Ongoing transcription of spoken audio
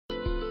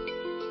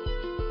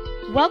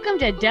Welcome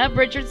to Dub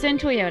Richardson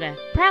Toyota,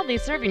 proudly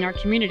serving our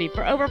community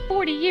for over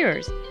 40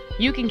 years.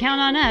 You can count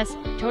on us.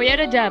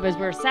 Toyota Dub is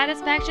where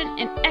satisfaction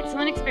and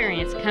excellent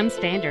experience come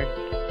standard.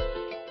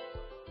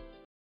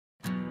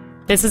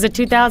 This is a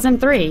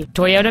 2003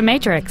 Toyota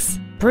Matrix,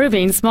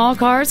 proving small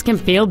cars can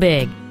feel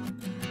big.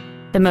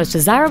 The most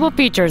desirable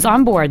features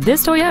on board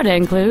this Toyota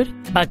include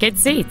bucket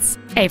seats,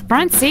 a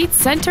front seat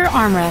center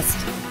armrest,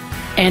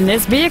 and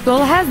this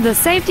vehicle has the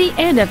safety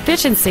and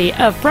efficiency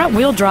of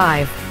front-wheel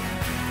drive.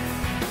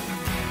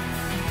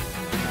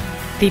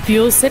 The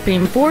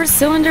fuel-sipping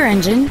 4-cylinder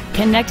engine,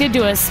 connected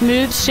to a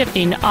smooth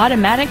shifting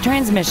automatic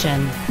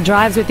transmission,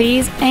 drives with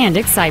ease and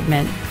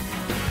excitement.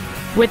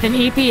 With an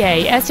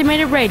EPA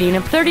estimated rating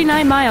of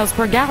 39 miles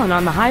per gallon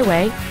on the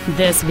highway,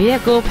 this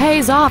vehicle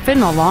pays off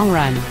in the long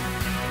run.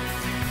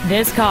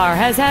 This car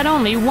has had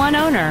only one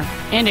owner,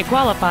 and it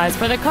qualifies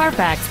for the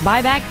Carfax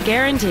buyback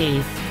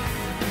guarantee.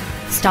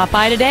 Stop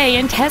by today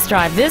and test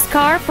drive this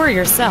car for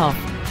yourself.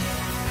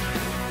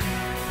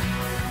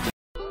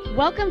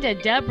 Welcome to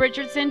Dub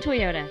Richardson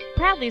Toyota,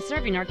 proudly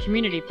serving our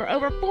community for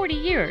over 40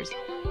 years.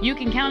 You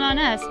can count on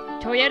us.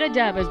 Toyota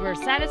Dub is where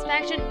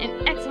satisfaction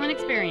and excellent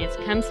experience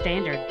come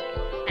standard.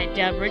 At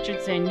Dub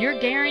Richardson, you're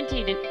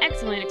guaranteed an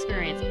excellent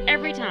experience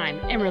every time,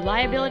 and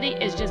reliability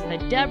is just the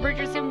Dub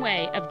Richardson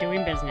way of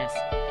doing business.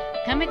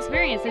 Come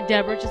experience the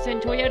Dub Richardson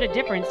Toyota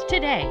difference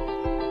today.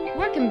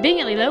 We're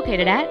conveniently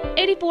located at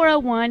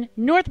 8401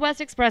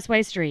 Northwest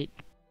Expressway Street.